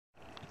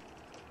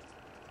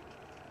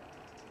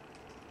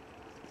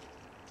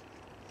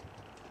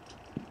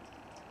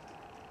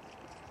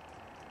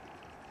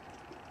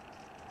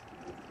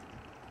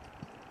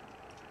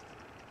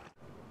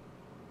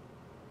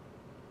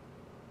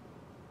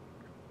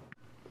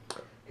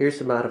here's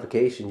some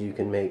modifications you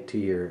can make to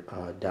your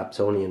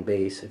Dobsonian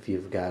bass if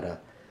you've got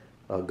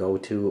a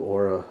go-to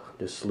or a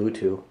just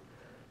slew-to.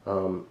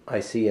 I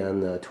see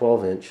on the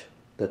 12-inch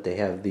that they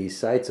have these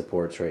side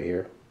supports right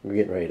here. We're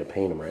getting ready to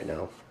paint them right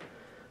now.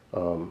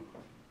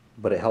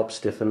 But it helps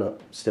stiffen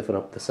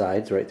up the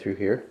sides right through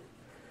here.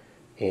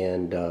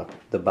 And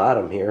the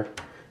bottom here,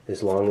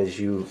 as long as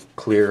you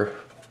clear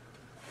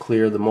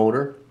the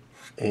motor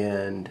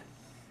and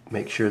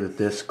make sure that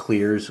this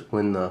clears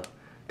when the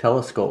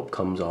telescope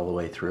comes all the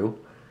way through,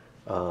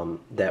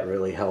 that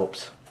really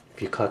helps.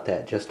 If you cut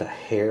that just a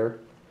hair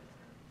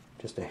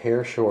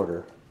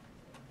shorter,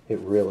 it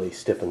really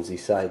stiffens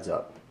these sides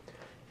up.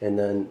 And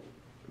then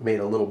made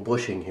a little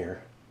bushing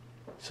here,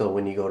 so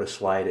when you go to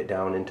slide it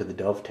down into the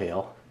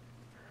dovetail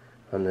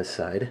on this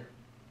side,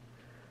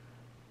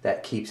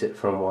 that keeps it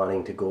from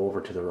wanting to go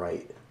over to the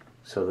right,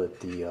 so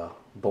that the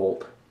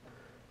bolt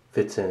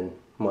fits in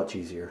much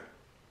easier.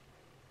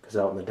 Because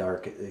out in the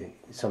dark,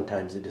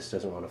 sometimes it just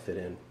doesn't want to fit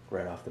in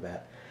right off the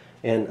bat.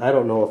 And I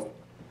don't know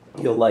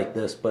if you'll like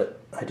this,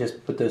 but I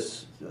just put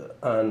this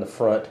on the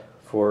front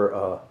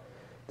for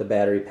the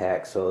battery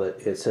pack so that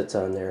it sits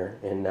on there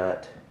and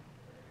not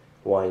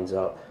winds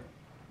up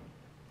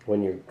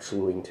when you're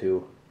slewing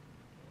to.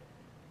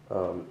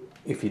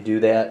 If you do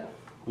that,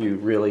 you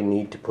really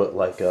need to put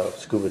like a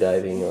scuba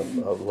diving,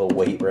 a little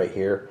weight right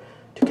here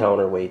to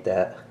counterweight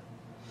that.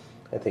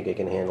 I think it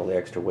can handle the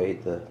extra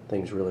weight. The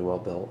thing's really well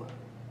built.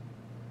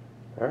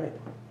 Alright.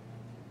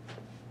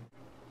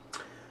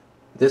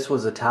 This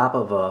was the top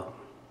of a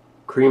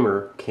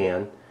creamer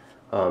can,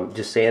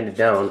 just sanded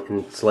down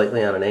and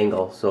slightly on an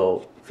angle,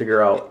 so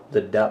figure out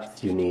the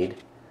depth you need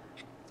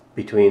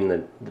between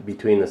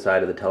the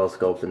side of the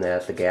telescope and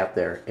the gap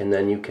there, and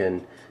then you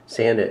can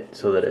sand it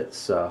so that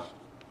it's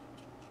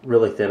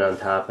really thin on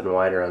top and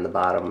wider on the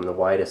bottom. And the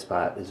widest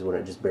spot is when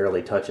it just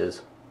barely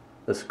touches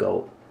the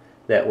scope.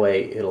 That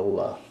way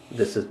it'll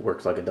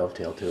works like a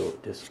dovetail too.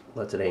 It just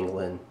lets it angle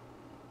in.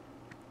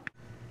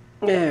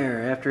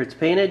 There, after it's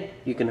painted,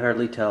 you can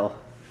hardly tell.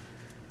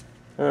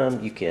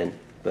 You can,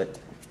 but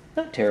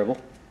not terrible.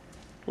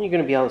 You're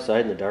going to be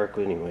outside in the dark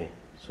anyway.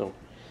 So,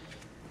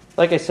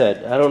 like I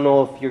said, I don't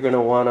know if you're going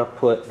to want to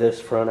put this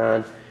front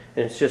on.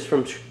 And it's just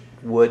from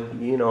wood,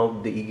 you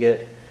know, that you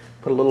get.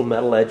 Put a little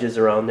metal edges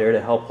around there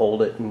to help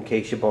hold it in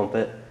case you bump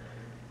it.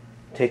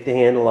 Take the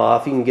handle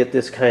off. You can get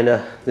this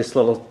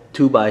little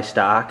 2x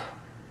stock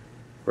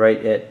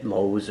right at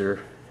Lowe's or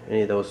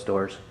any of those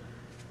stores.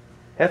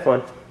 Have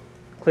fun.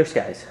 Clear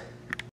skies.